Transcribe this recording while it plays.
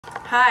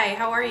Hi,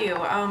 how are you?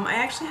 I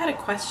actually had a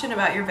question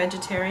about your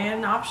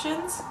vegetarian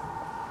options.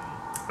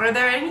 Are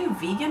there any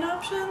vegan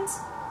options?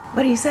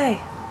 What do you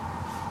say?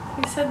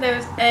 You said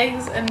there's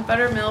eggs and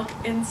buttermilk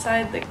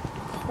inside the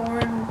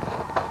corn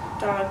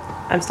dog.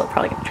 I'm still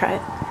probably gonna try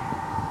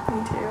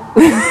Me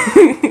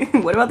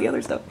it. What about the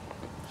other stuff?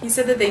 He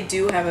said that they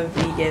do have a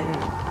vegan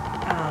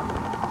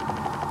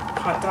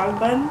hot dog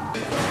bun.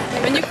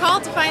 When you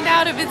call to find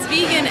out if it's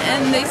vegan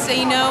and they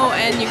say no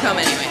and you come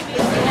anyway.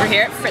 We're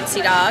here at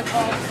FRITZI Dog,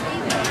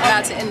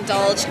 about to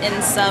indulge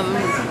in some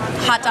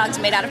hot dogs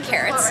made out of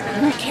carrots.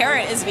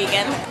 Carrot is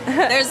vegan.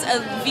 There's a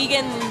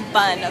vegan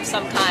bun of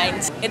some kind.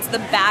 It's the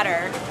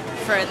batter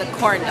for the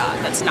corn dog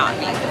that's not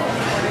vegan.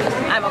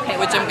 I'm okay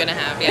with Which that. I'm gonna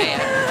have,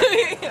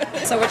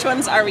 yeah. So which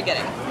ones are we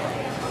getting?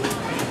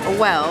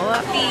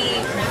 Well,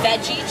 The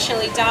veggie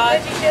chili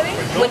dog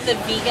with the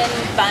vegan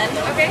bun.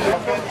 Okay.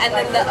 And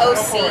then the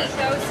OC.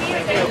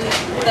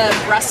 The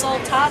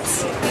Brussels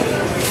tots,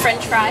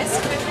 French fries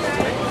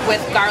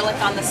with garlic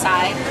on the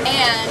side,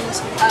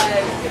 and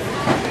a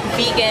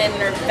vegan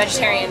or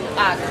vegetarian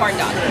corn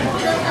dog.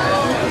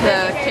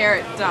 the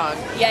carrot dog.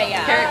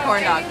 Yeah. Carrot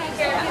corn dog.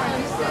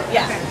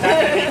 Yeah.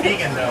 Not gonna be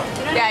vegan though.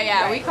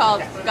 Yeah, we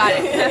called. Got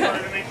it.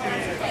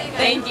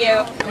 Thank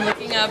you. I'm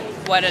looking up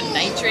what a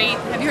nitrate.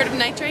 Have you heard of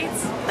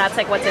nitrates? That's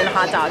like what's in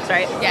hot dogs,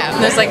 right? Yeah,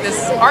 there's like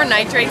this, are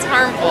nitrates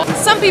harmful?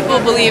 Some people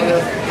believe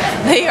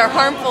they are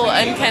harmful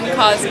and can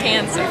cause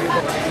cancer.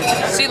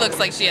 She looks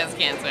like she has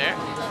cancer.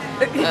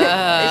 Is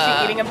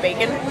she eating a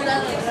bacon?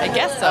 I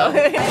guess so.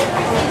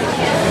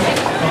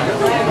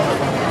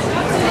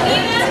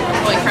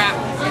 Holy crap.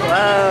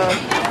 Whoa.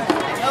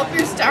 I hope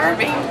you're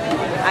starving.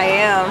 I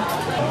am.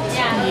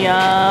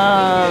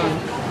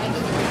 Yum.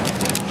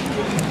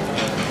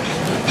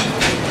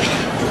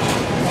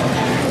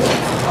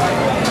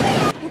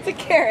 It's a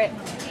carrot.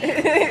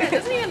 It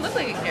doesn't even look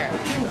like a carrot.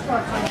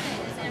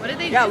 What did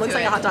they do? Yeah, it looks to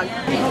like a hot dog.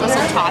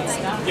 Brussels tots.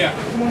 Yeah.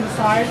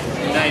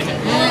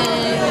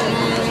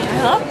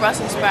 I love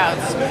Brussels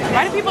sprouts.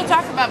 Why do people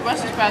talk about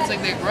Brussels sprouts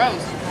like they're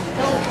gross?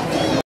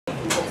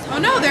 Oh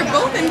no, they're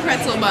both in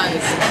pretzel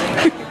buns.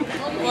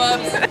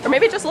 Whoops. Or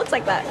maybe it just looks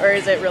like that. Or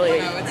is it really?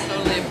 No, it's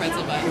totally a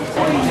pretzel bun.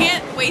 You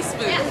can't waste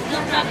food.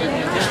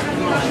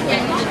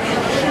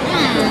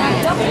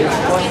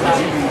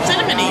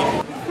 Cinnamony.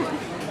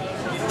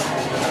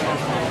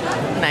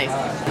 Nice.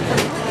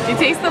 Do you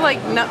taste the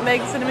like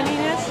nutmeg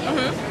cinnamoniness?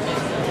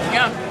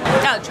 Yeah,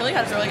 the chili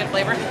has a really good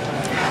flavor.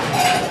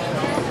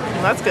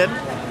 Well, that's good.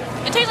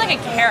 It tastes like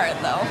a carrot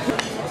though.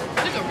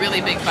 I took a really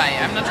big bite.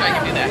 I'm not sure I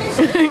can do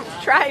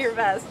that. Try your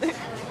best. Is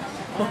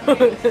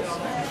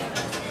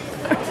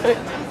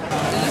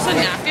this a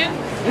napkin?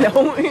 No.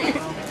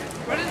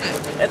 What is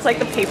it? It's like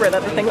the paper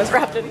that the thing was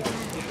wrapped in.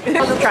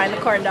 Trying the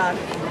corn dog.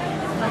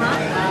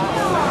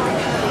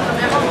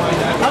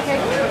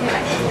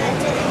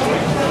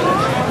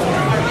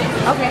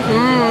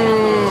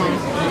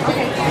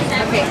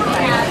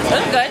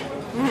 That's good.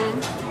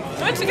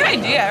 It's a good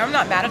idea. I'm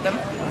not mad at them.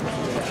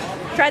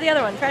 Try the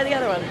other one. Try the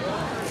other one.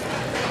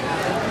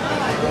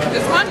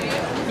 This one?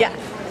 Yeah.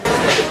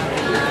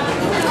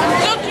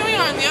 I'm still chewing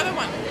on the other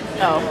one.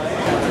 Oh.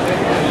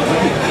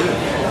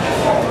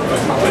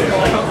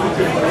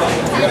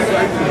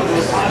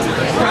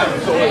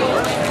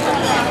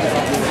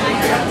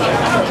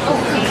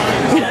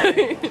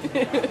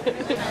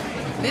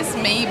 This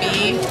may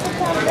be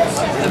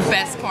the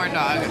best corn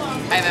dog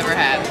I've ever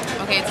had.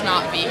 Okay, it's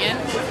not vegan,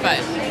 but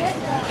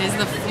it is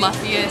the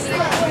fluffiest,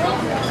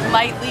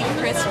 lightly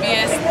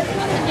crispiest.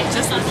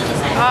 Just, oh,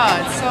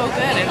 it's so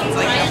good. And it's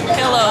like a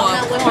pillow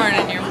of corn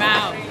in your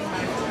mouth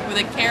with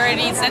a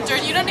carroty center.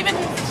 You don't even,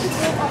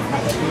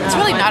 it's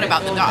really not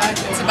about the dog.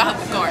 It's about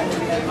the corn.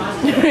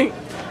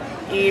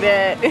 Eat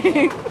it.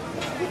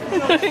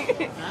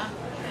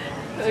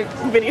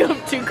 Video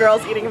of two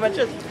girls eating a bunch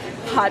of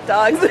hot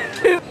dogs.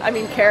 I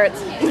mean carrots.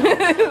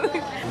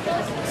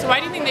 So why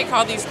do you think they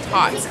call these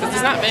tots? Because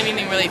there's not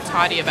anything really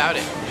toddy about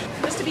it.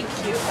 Just to be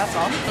cute, that's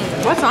all.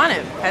 What's on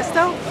it?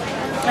 Pesto?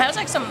 It has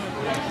like some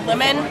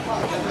lemon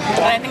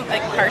and I think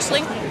like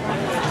parsley.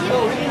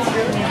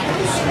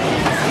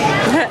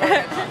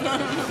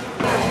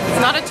 It's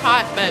not a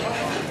tot, but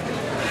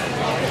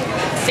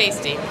it's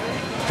tasty.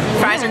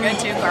 Fries are good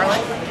too,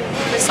 garlic.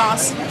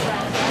 Sauce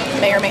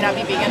may or may not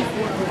be vegan.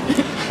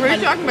 What are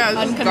you talking about?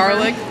 This is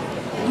garlic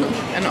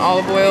and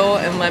olive oil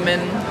and lemon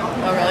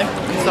Oh really?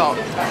 and salt.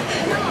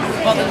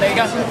 Well then there you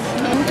go.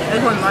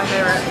 This one's my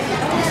favorite.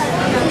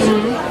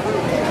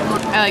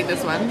 I like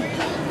this one.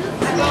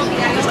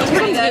 This one's This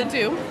pretty one's good. good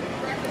too.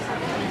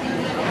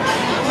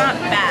 Not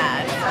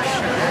bad for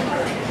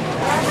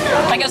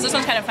sure. I guess this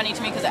one's kind of funny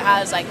to me because it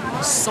has like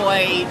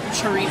soy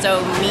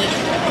chorizo meat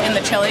in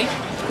the chili.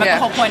 But Yeah.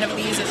 the whole point of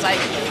these is like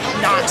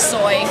not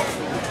soy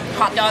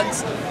hot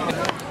dogs.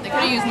 They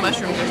could have used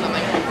mushrooms or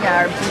something.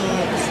 Yeah, our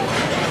beans.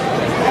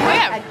 Oh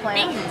yeah,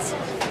 Eggplant. beans.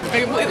 I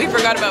completely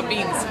forgot about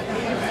beans.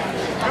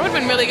 That would have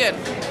been really good.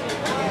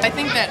 I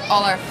think that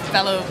all our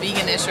fellow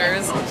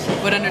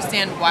vegan-ishers would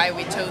understand why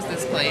we chose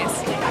this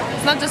place.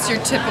 It's not just your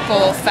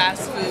typical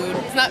fast food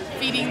It's not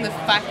feeding the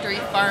factory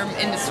farm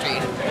industry.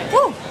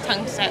 Woo!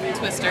 Tongue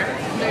twister.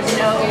 There's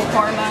no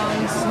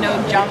hormones,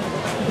 no junk,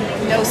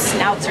 no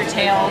snouts or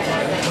tails.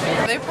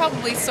 They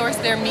probably source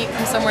their meat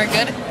from somewhere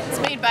good.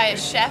 It's made by a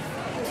chef,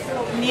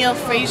 Neil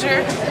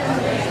Fraser,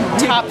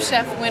 Top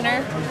Chef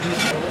winner.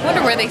 I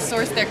wonder where they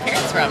source their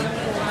carrots from.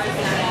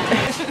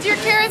 Do your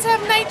carrots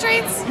have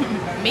nitrates?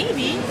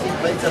 Maybe.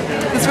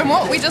 Because from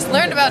what we just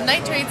learned about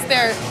nitrates,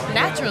 they're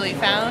naturally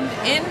found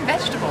in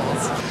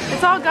vegetables.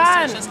 It's all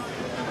gone.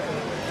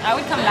 I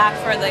would come back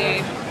for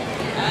the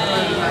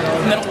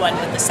middle one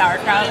with the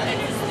sauerkraut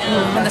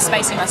and the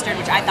spicy mustard,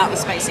 which I thought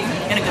was spicy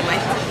in a good way.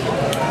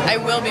 I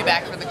will be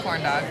back for the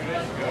corn dog.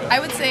 I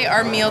would say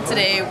our meal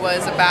today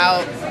was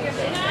about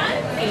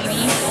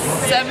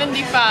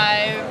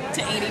 75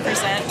 to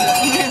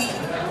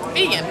 80%.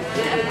 vegan.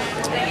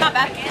 Not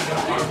bad.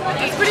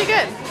 It's pretty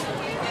good.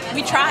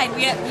 We tried.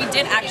 We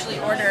did actually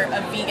order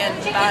a vegan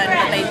bun,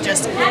 but they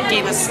just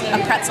gave us a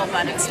pretzel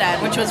bun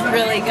instead, which was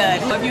really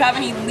good. If you have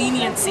any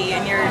leniency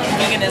in your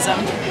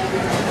veganism,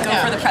 go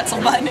for the pretzel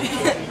bun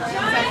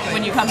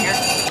when you come here.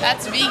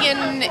 That's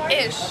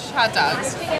vegan-ish hot dogs.